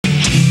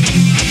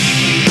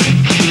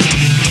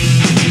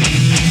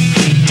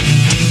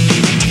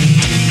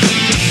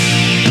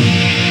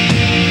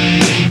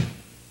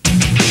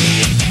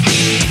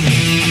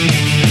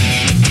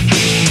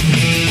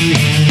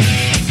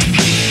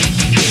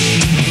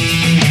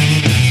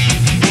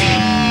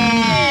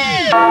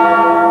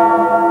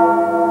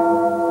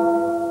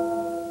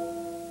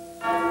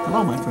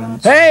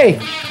Hey!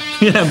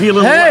 Yeah, be a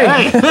little.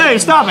 Hey,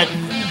 stop it!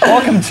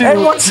 Welcome to. Hey,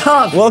 what's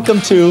up? Welcome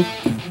to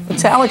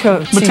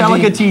Metallica TV.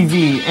 Metallica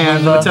TV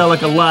and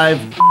Metallica Live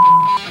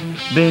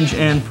Binge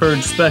and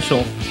Purge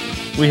special.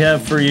 We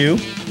have for you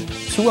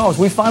 2 hours.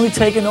 We've finally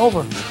taken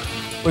over.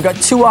 We got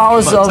 2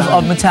 hours of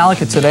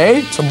Metallica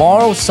today,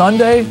 tomorrow,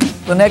 Sunday,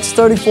 the next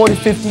 30, 40,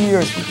 50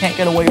 years. We can't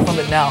get away from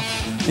it now.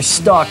 You're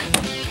stuck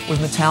with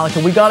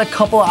Metallica. We got a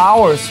couple of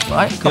hours,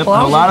 right? A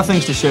lot of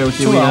things to share with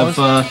you. 2 we hours.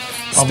 have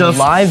stuff,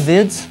 live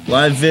vids,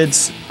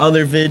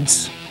 other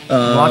vids,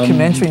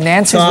 rockumentary,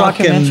 Nancy's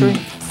rockumentary,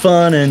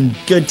 fun and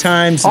good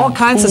times, all and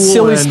kinds of pool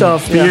silly and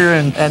stuff, beer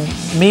and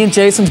me and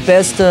Jason's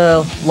best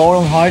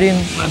Laurel and Hardy.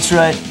 That's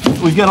right.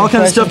 We've got all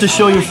kinds of stuff to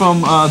show you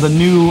from the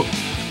new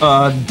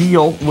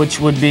deal, which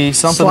would be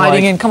something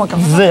sliding like in. Come on.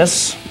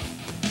 this,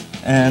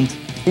 and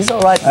he's all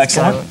right.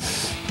 Excellent.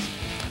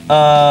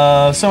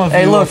 Some of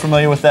you are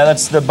familiar with that.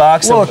 That's the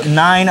box of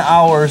 9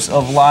 hours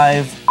of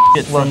live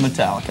shit from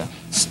Metallica.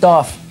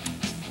 Stuff.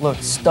 Look,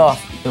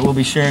 stuff. That we'll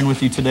be sharing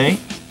with you today.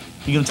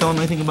 You gonna tell him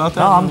anything about that?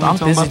 No, I'm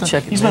busy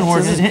checking. He's been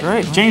working.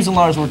 Great. James and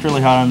Lars worked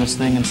really hard on this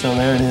thing, and so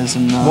there it is.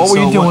 And what were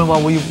you doing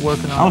while we were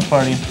working on it? I was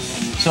partying.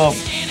 So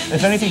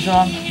if anything's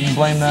wrong, you can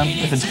blame them.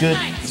 If it's good,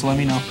 just let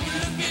me know.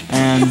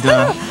 And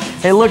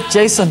hey, look,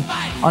 Jason.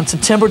 On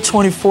September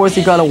 24th,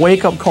 you got a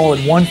wake-up call at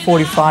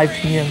 1:45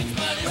 p.m.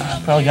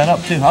 Probably got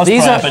up too. I was probably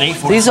up at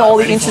 8:45. These are all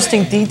the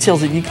interesting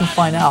details that you can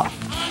find out.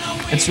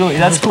 It's really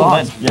that's cool.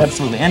 Yeah,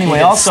 absolutely.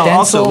 Anyway,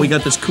 also we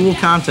got this cool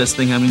contest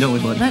thing happening, don't we,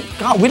 buddy?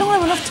 God, we don't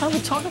have enough time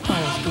to talk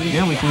about this.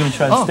 Yeah, we're gonna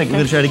try to stick. We're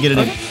gonna try to get it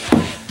in.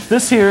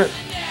 This here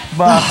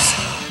box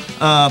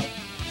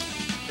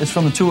is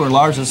from the tour.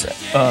 Lars's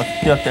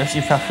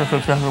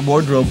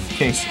wardrobe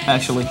case,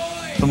 actually,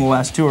 from the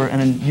last tour,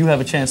 and then you have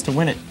a chance to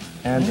win it.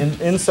 And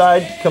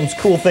inside comes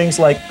cool things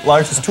like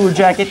Lars's tour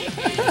jacket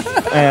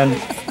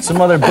and some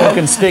other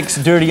broken sticks,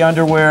 dirty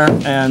underwear,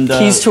 and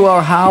keys to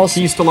our house,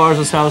 keys to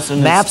Lars's house,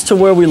 and maps to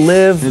where we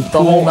live, the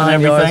whole nine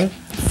everything.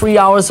 yards. 3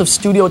 hours of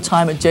studio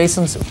time at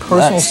Jason's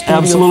personal studio.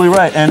 Absolutely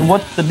right. And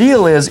what the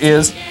deal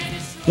is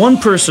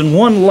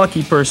one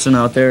lucky person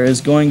out there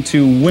is going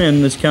to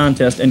win this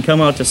contest and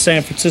come out to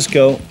San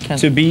Francisco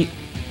to be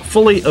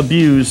fully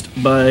abused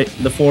by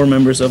the 4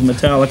 members of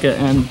Metallica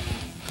and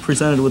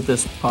presented with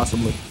this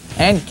possibly.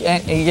 And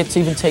you get to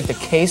even take the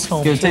case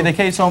home. You get to take the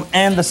case home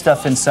and the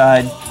stuff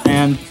inside.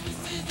 And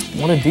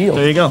what a deal.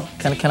 There you go.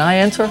 Can I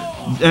enter?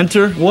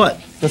 Enter what?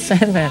 The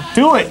Sandman.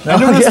 Do it!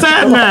 Enter the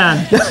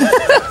Sandman!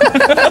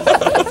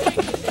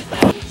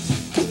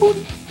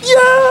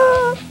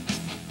 Yeah!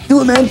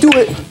 Do it, man, do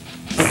it.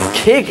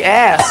 Kick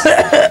ass.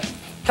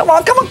 Come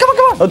on.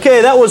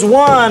 Okay, that was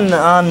one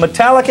on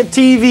Metallica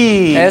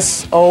TV.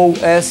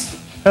 SOS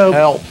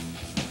help.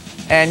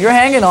 And you're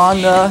hanging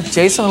on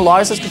Jason and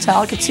Lars'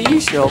 Metallica TV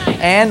show.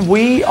 And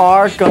we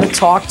are going to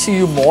talk to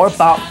you more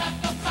about...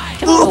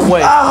 Get out of the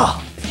way.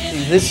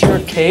 Is this your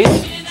case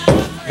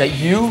that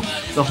you,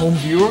 the home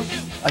viewer,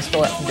 I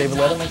stole that from David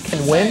Letterman,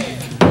 can win?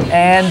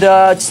 And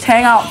just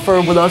hang out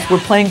with us. We're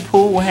playing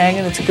pool, we're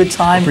hanging, it's a good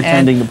time.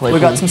 Pretending to play pool. We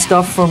got some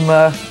stuff from...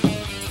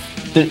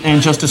 the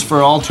And Justice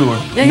for All tour.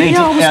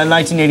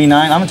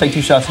 1989. I'm going to take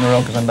 2 shots in a row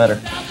because I'm better.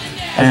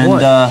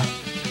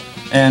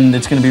 And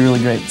it's going to be really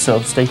great,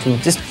 so stay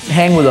tuned. Just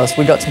hang with us.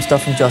 We got some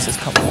stuff from Justice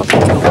coming up.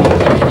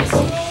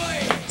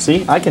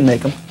 See, I can make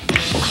them.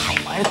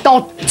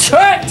 Don't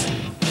trick!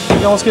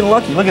 You almost getting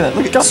lucky. Look at that.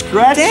 Look at that.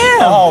 Scratch.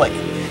 Damn!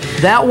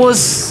 That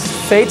was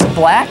Fade to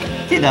Black?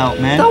 Get out,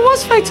 man. That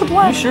was Fade to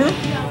Black. You sure? I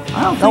don't think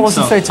so. That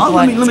wasn't Fade to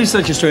Black. Let me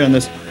set you straight on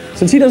this.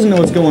 Since he doesn't know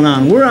what's going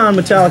on, we're on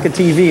Metallica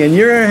TV, and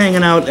you're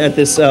hanging out at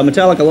this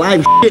Metallica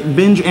Live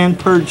Binge and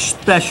Purge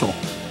special.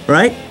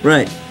 Right?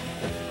 Right.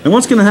 And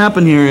what's going to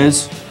happen here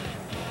is...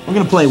 we're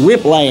going to play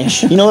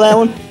Whiplash. You know that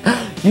one?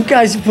 You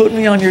guys put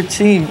me on your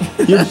team.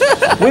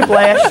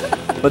 Whiplash.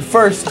 But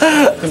first,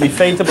 it's going to be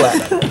Fade to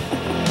Black.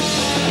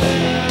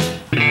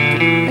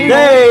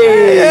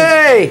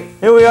 Hey!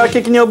 Here we are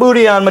kicking your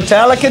booty on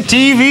Metallica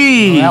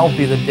TV. That'll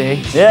be the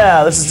day.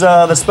 Yeah, this is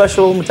the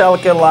special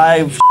Metallica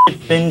Live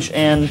Binge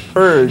and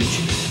Purge.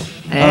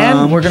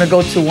 And we're going to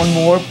go to one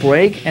more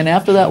break. And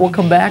after that, we'll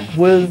come back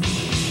with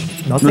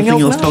Nothing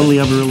Else Totally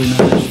Ever Really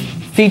Matters.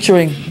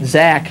 Featuring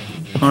Zach,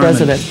 the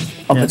president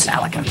of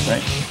Metallica.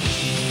 Right.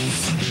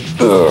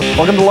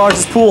 Welcome to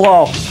Lars's Pool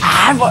Hall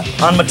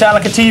on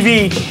Metallica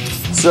TV.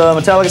 It's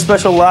Metallica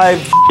Special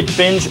Live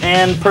Binge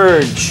and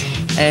Purge.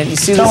 And you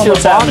see Tell this them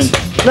what's happening.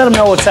 Let them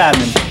know what's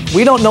happening.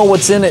 We don't know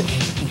what's in it,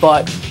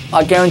 but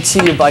I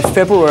guarantee you by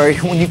February,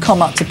 when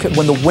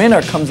the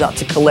winner comes out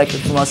to collect it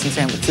from us in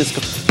San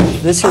Francisco,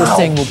 this here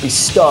thing will be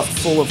stuffed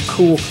full of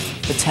cool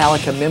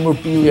Metallica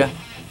memorabilia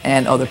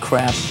and other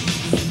crap,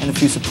 and a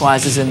few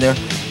surprises in there.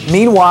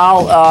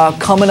 Meanwhile,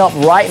 coming up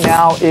right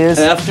now is...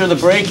 After the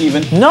break,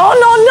 even. No,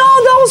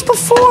 that was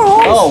before.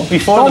 Oh,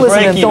 before the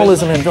break, Don't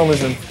listen to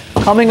him.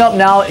 Coming up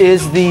now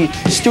is the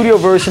studio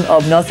version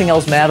of Nothing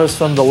Else Matters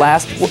from the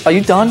last... Are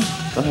you done?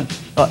 Go ahead.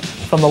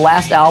 From the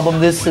last album.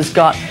 This has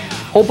got a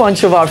whole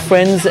bunch of our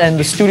friends and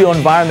the studio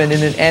environment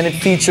in it, and it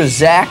features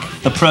Zach.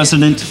 The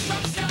president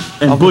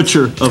and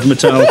butcher of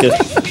Metallica.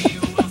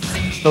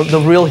 The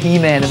real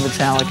He-Man in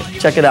Metallica.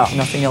 Check it out.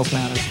 Nothing else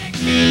matters.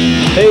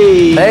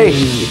 Hey!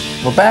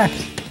 Hey! We're back.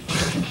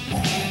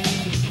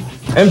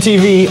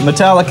 MTV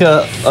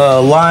Metallica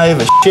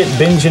live shit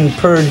Binge and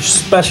Purge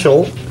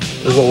special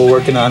is what we're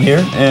working on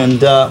here.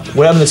 And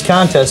we're having this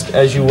contest,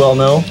 as you well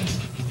know,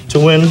 to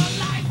win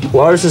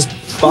Lars's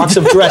box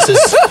of dresses.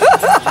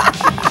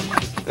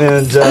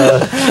 And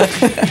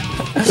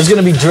there's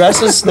going to be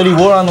dresses that he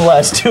wore on the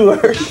last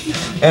tour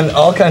and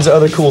all kinds of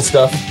other cool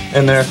stuff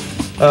in there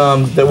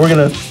that we're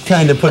going to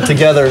kind of put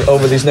together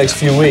over these next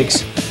few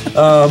weeks.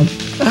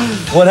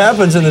 What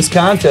happens in this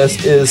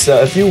contest is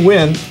if you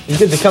win, you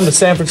get to come to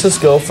San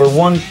Francisco for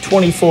one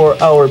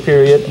 24-hour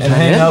period and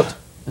hang out.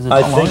 Is it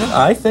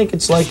I think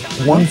it's like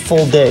one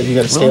full day. You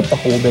got to stay up the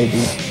whole day,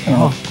 dude.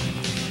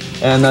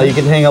 And you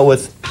can hang out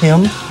with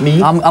him,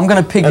 me. I'm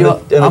gonna pick you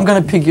up. I'm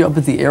gonna pick you up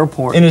at the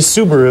airport in his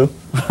Subaru,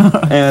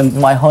 and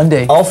my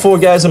Hyundai. All 4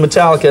 guys in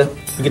Metallica.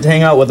 You get to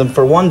hang out with them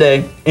for one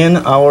day in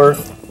our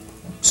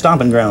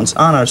stomping grounds,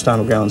 on our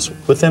stomping grounds,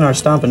 within our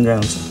stomping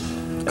grounds.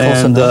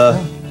 And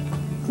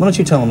why don't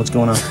you tell them what's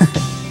going on?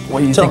 What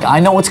do you think? I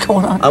know what's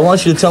going on. I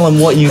want you to tell them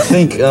what you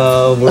think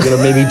we're gonna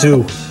maybe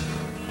do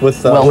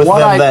with them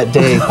that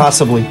day,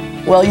 possibly.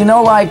 Well, you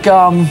know, like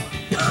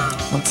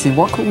let's see,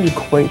 what could we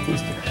equate this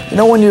to? You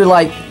know, when you're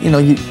like,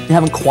 you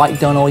haven't quite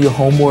done all your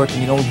homework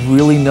and you don't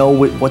really know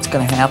what's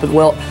going to happen.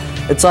 Well,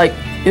 it's like,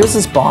 here's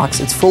this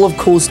box. It's full of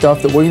cool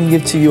stuff that we're going to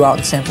give to you out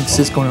in San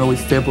Francisco in early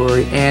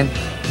February. And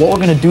what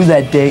we're going to do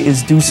that day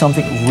is do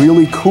something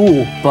really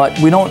cool, but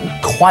we don't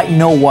quite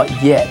know what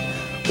yet.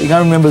 But you got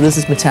to remember, this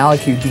is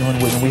Metallica you're dealing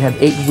with, and we have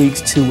 8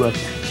 weeks to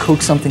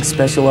cook something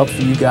special up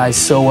for you guys.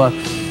 So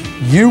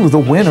you, the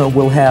winner,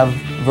 will have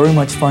very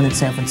much fun in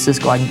San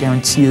Francisco. I can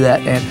guarantee you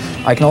that. And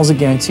I can also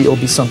guarantee it'll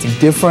be something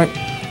different,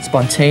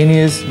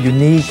 spontaneous,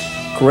 unique,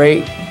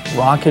 great,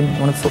 rockin'.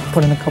 You want to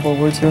put in a couple of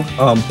words here?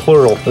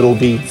 Plural. It'll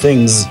be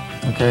things.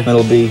 Okay.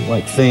 It'll be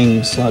like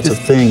things, lots of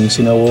things.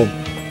 It'll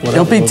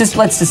be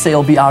let's just say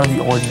it'll be out of the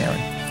ordinary.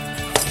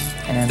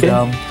 And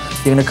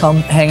you're gonna come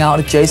hang out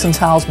at Jason's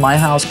house, my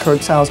house,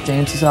 Kirk's house,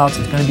 James's house.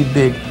 It's gonna be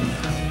big.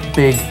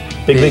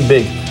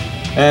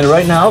 And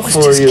right now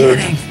for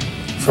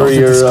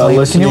your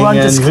listening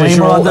and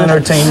visual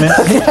entertainment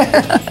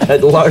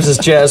at Lars's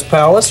Jazz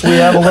Palace, we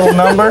have a little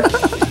number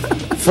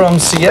from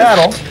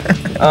Seattle,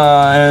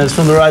 and it's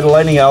from the Ride the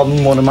Lightning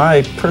album, one of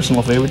my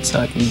personal favorites,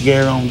 I can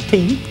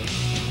guarantee.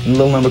 A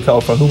little number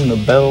called For Whom the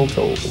Bell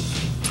Tolls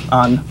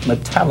on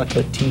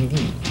Metallica TV.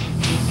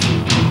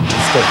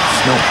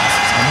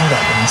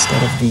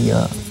 Instead of the,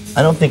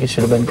 I don't think it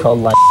should have been called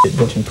Live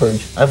Binge and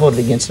Purge. I voted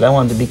against it. I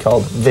wanted it to be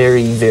called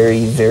Very,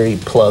 Very, Very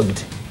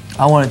Plugged.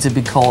 I want it to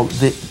be called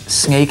The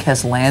Snake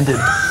Has Landed.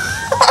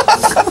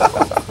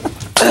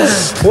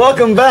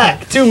 Welcome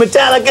back to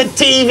Metallica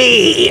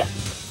TV!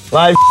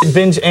 Live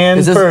Binge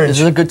and Purge. Is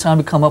this a good time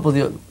to come up with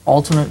the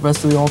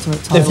rest of the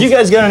alternate titles? If you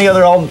guys got any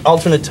other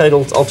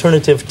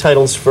alternative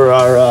titles for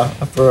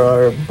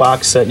our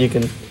box set, you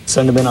can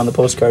send them in on the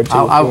postcard too.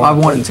 I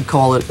wanted to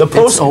call it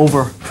It's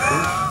Over.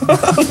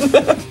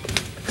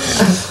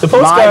 The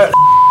postcard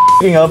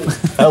speaking of,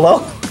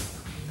 hello?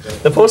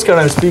 The postcard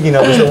I'm speaking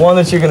of is the one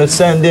that you're going to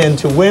send in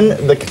to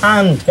win the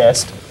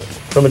contest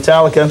from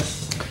Metallica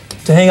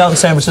to hang out in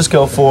San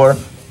Francisco for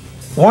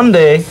one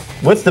day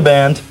with the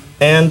band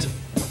and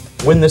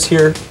win this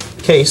here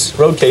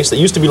road case that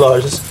used to be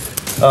Lars's,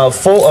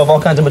 full of all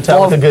kinds of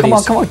Metallica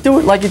goodies. Come on, do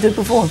it like you did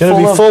before. It's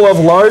going to be full of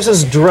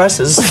Lars's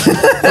dresses.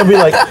 There'll be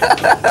like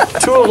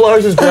 2 of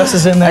Lars's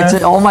dresses in there. I'd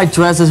say all my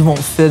dresses won't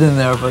fit in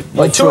there, but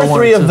like 2 or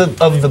 3 of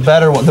the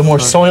better ones, the more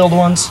soiled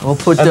ones. We'll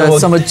put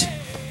some of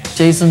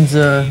Jason's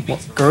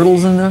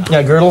girdles in there.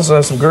 Yeah, girdles.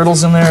 Some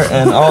girdles in there,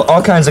 and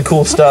all kinds of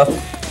cool stuff.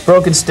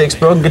 Broken sticks,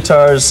 broken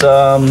guitars,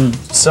 some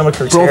of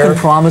Kirk's hair. Broken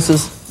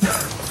promises.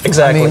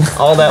 Exactly.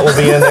 All that will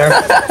be in there.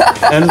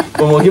 And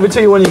we'll give it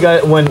to you when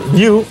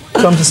you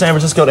come to San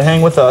Francisco to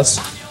hang with us.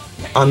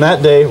 On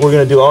that day, we're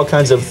going to do all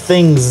kinds of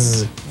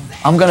things.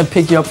 I'm going to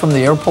pick you up from the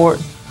airport,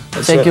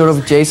 take you over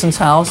to Jason's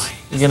house.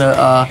 You're going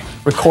to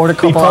record a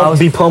couple hours.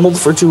 Be pummeled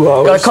for 2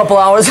 hours. Got a couple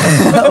hours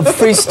of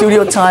free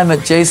studio time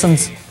at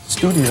Jason's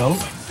studio.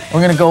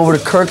 We're going to go over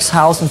to Kirk's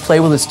house and play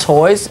with his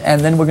toys,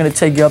 and then we're going to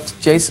take you up to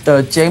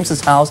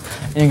James's house,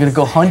 and you're going to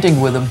go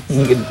hunting with him.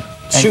 You can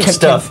shoot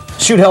stuff.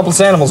 Shoot helpless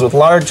animals with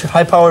large,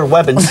 high-powered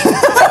weapons.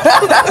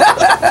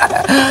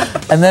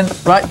 And then,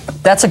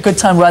 that's a good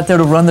time right there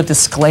to run the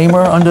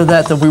disclaimer under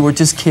that we were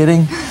just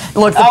kidding.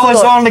 Look, I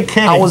was only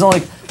kidding.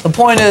 The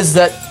point is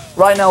that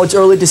right now it's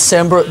early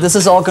December. This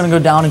is all going to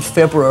go down in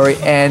February,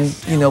 and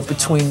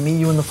between me,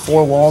 you, and the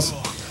 4 walls,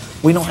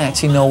 we don't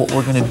actually know what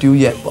we're going to do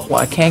yet. But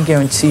what I can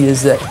guarantee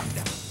is that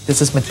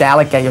this is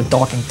Metallica you're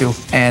talking to,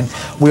 and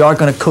we are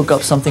going to cook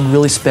up something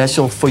really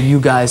special for you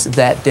guys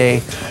that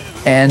day.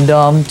 And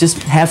just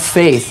have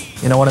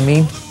faith, you know what I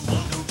mean?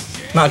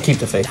 Not keep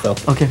the faith, though.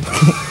 Okay.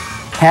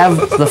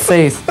 Have the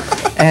faith.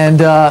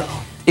 And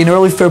in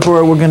early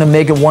February, we're gonna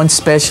make it one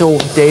special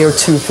day or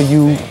two for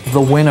you, the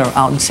winner,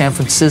 out in San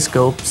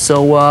Francisco.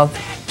 So,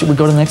 should we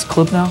go to the next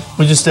clip now?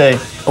 We just stay.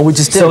 Oh, we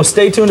just did. So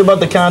stay tuned about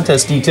the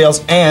contest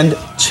details and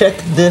check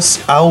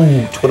this out.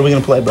 What are we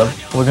gonna play, bro?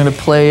 We're gonna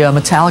play a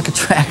Metallica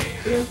track.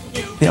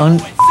 The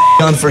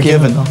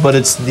Unforgiven, but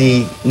it's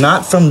the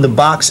not from the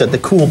box set, the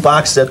cool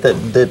box set that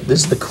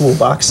is the cool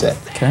box set.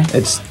 Okay.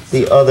 It's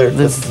the other,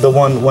 the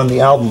one when the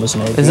album was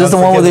made. Is this the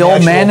one with the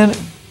old man in it?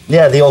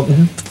 Yeah, the old.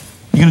 You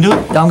gonna do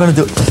it? Yeah, I'm gonna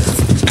do it.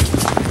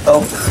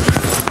 Oh.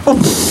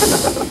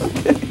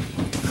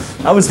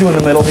 I was doing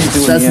the middle. He's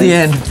doing That's the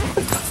end.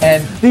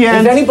 And the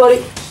end.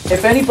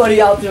 If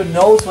anybody out there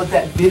knows what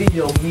that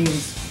video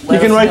means, you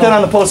can write that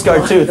on the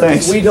postcard too.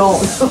 Thanks. We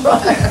don't.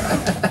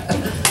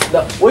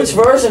 Which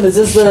version is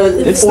this?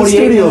 It's 48 the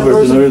studio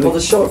version. Or the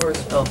short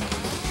version? Oh.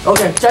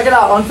 Okay, check it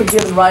out.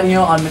 Unforgiven right here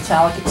on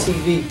Metallica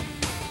TV.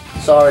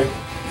 Sorry.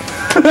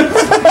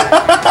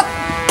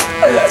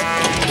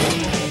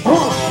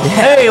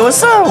 Hey,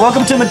 what's up?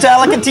 Welcome to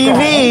Metallica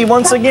TV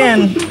once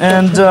again.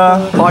 And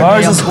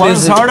Lars is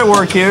hard at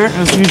work here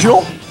as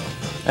usual.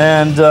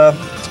 And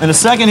in a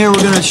second here,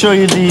 we're going to show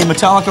you the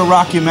Metallica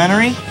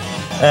rockumentary.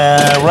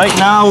 Right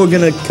now, we're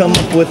going to come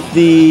up with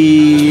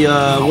the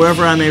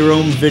Wherever I May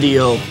Roam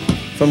video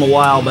from a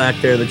while back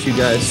there that you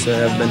guys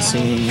have been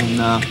seeing.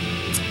 And,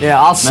 yeah,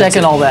 I'll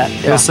second all that.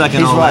 Yeah, I'll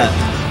second all that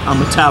on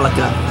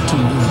Metallica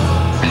TV.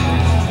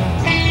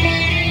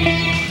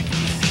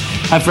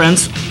 Hi,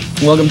 friends.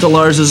 Welcome to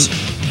Lars's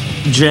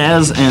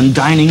Jazz and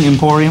Dining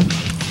Emporium.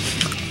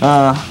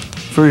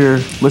 For your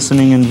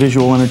listening and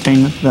visual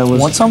entertainment, that was...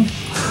 Want some?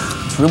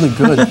 It's really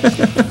good.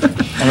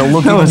 And it'll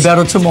look even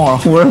better tomorrow.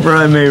 Wherever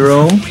I May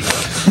Roam,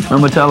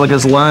 on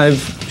Metallica's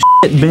live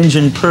Binge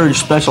and Purge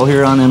special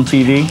here on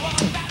MTV.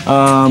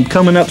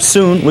 Coming up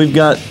soon, we've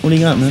got... What do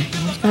you got, man?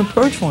 It's got a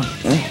Purge one.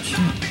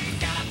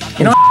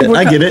 You know,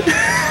 I get it.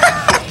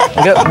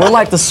 We're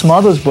like the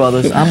Smothers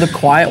Brothers. I'm the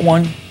quiet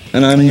one.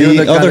 And I'm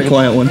the other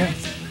quiet one. Yeah.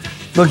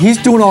 Look, he's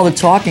doing all the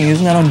talking.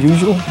 Isn't that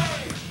unusual?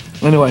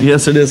 Anyway.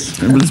 Yes, it is.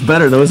 But it's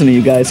better, though, isn't it,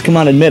 you guys? Come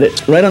on, admit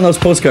it. Write on those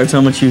postcards how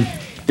much you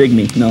dig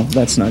me. No,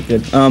 that's not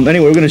good.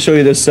 Anyway, we're going to show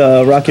you this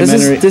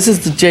rockumentary. This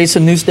is the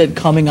Jason Newsted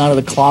coming out of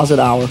the closet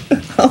hour.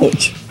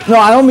 Ouch. No,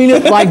 I don't mean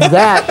it like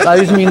that. I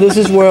just mean this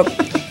is where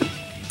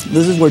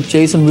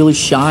Jason really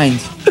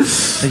shines,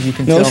 as you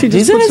can tell.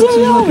 He's in his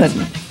own element.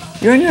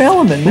 You're in your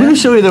element, man. We're going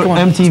to show you the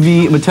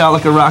MTV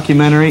Metallica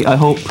rockumentary, I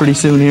hope, pretty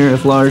soon here,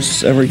 if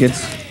Lars ever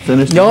gets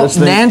finished with this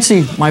thing.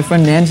 Nancy, my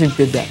friend Nancy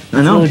did that. It's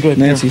I know. Really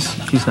good.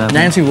 She's happy.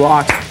 Nancy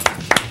rocks.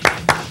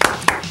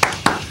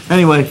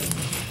 Anyway,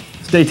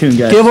 stay tuned,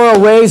 guys. Give her a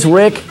raise,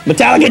 Rick.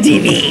 Metallica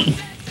TV.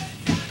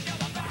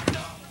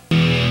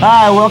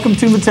 Hi, welcome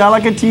to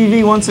Metallica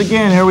TV once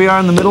again. Here we are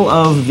in the middle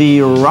of the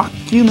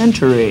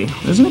rockumentary.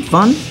 Isn't it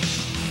fun?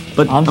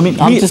 But I'm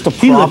just a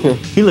prop here.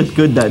 He looked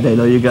good that day,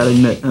 though. You got to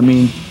admit. I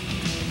mean,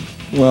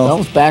 well, that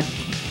was back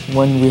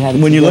when we had.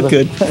 When you look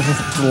good.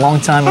 A long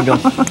time ago.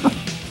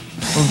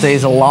 Those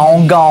days are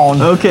long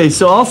gone. Okay,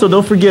 so also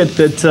don't forget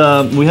that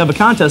we have a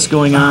contest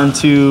going on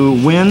to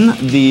win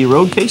the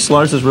road case,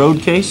 Lars's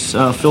road case,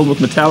 filled with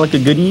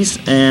Metallica goodies,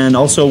 and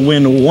also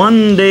win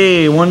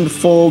one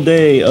full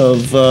day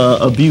of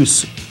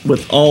abuse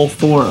with all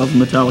 4 of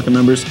Metallica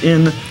members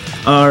in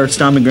our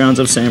stomping grounds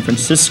of San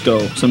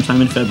Francisco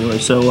sometime in February.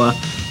 So,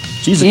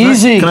 Jesus,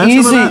 easy, can I have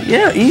easy. Some of that?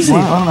 Yeah, easy.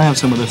 Why don't I have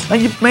some of this? Now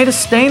you made a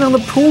stain on the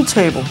pool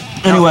table.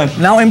 Anyway.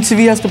 Now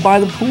MTV has to buy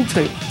the pool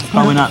table.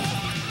 Probably not.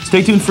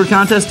 Stay tuned for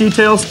contest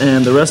details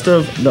and the rest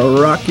of the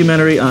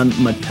rockumentary on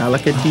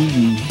Metallica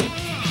TV.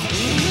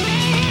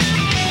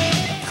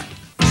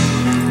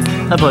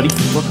 Hi, buddy.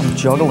 Look, I'm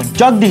juggling.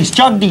 Jugdish.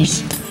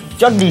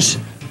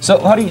 So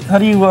how do you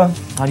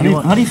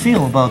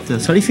feel about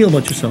this? How do you feel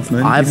about yourself,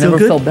 man? I've never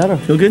felt better.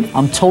 Feel good?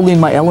 I'm totally in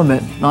my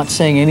element, not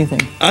saying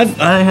anything.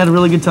 I had a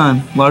really good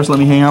time. Lars let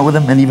me hang out with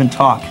him and even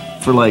talk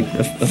for like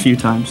a few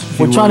times.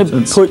 We're trying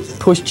to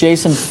push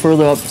Jason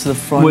further up to the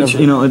front. Which,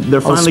 they're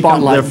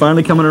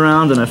finally coming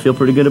around, and I feel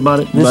pretty good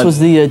about it. This was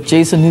the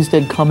Jason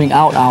Newsted coming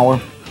out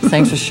hour.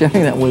 Thanks for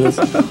sharing that with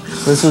us.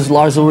 This was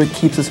Lars Ulrich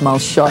keeps his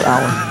mouth shut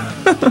hour.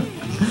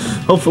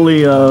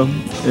 Hopefully,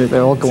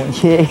 they're all going,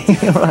 yay.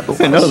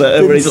 I know that.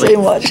 Everybody's like,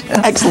 much.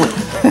 Excellent.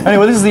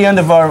 Anyway, this is the end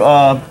of our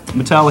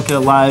Metallica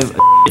live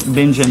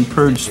Binge and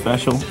Purge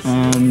special,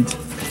 and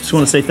just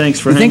want to say thanks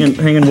for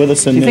hanging with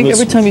us. And you think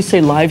every time you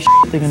say live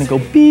they're going to go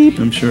beep?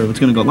 I'm sure. It's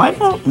going to go live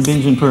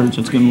Binge and Purge.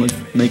 It's going to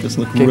make us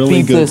look really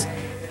beep good. This.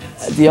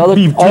 The other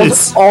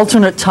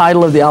alternate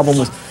title of the album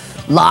was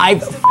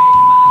Live.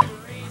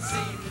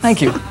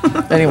 Thank you.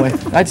 Anyway,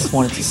 I just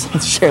wanted to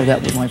share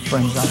that with my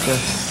friends out there.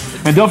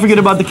 And don't forget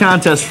about the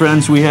contest,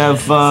 friends. We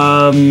have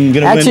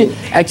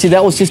Actually,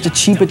 that was just a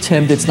cheap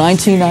attempt. It's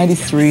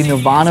 1993,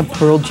 Nirvana,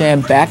 Pearl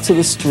Jam, Back to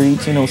the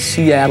Streets,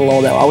 Seattle,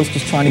 all that. I was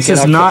just trying to get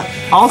our...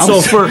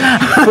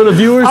 for the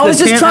viewers I was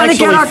just trying to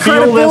get our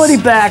credibility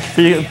back.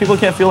 People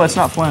can't feel that's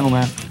not flannel,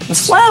 man.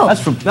 It's flannel.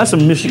 That's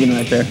from Michigan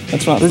right there.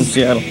 That's not from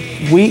Seattle.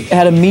 We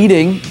had a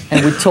meeting,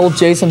 and we told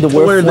Jason to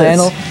wear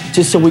flannel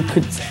just so we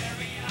could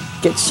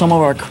get some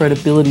of our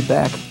credibility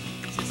back.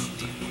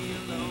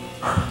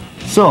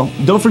 So,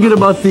 don't forget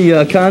about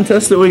the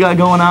contest that we got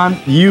going on.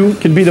 You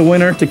can be the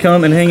winner to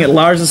come and hang at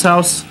Lars's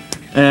house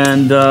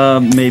and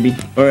maybe,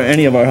 or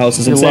any of our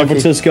houses in San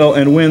Francisco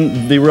and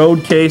win the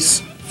road case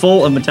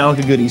full of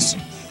Metallica goodies.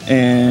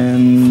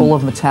 And full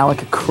of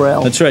Metallica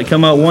krill. That's right.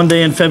 Come out one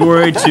day in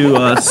February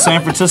to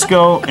San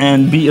Francisco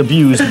and be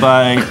abused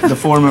by the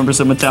 4 members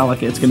of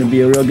Metallica. It's going to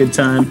be a real good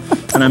time,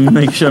 and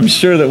I'm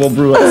sure that we'll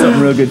brew up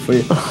something real good for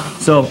you.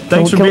 So,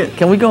 thanks for being...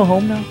 Can we go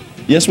home now?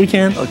 Yes, we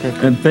can. Okay.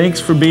 And thanks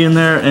for being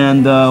there,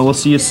 and we'll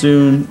see you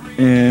soon.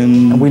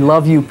 And we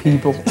love you,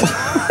 people.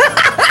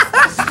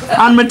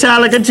 On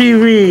Metallica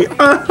TV.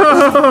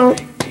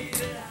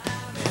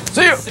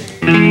 See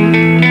you.